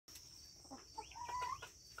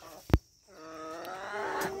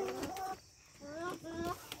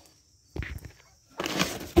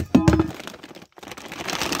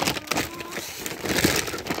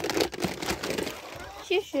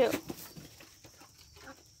Shoot.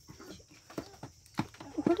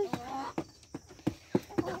 What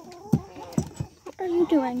are you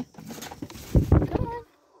doing? Come on.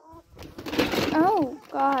 Oh,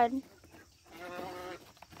 God.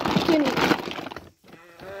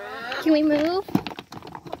 Can we move?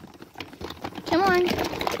 Come on.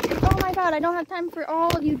 Oh my God, I don't have time for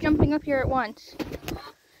all of you jumping up here at once.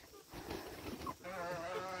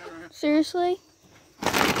 Seriously?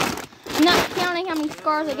 I'm not counting how many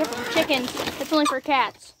scars I get from chickens. It's only for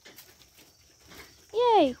cats.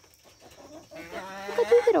 Yay! Look at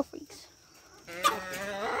these little freaks.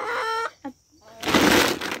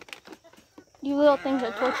 You little things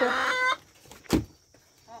are torture.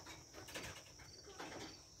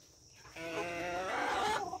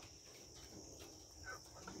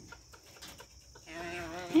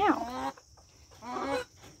 Ow.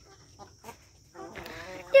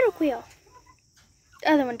 Little quail.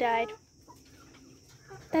 The other one died.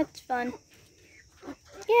 That's fun.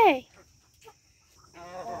 Yay.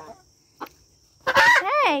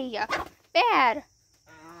 Hey! Bad.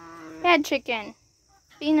 Bad chicken.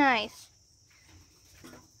 Be nice.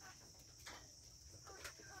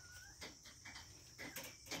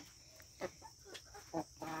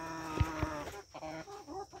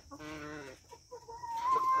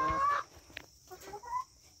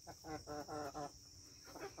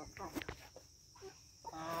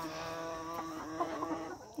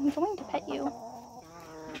 I'm going to pet you.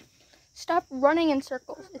 Stop running in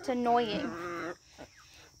circles. It's annoying.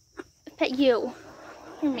 Pet you.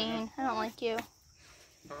 You're mean. I don't like you.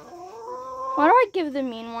 Why do I give the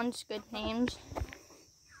mean ones good names?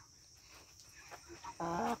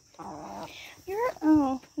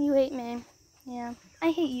 Oh, you hate me. Yeah,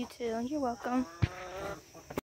 I hate you too. You're welcome.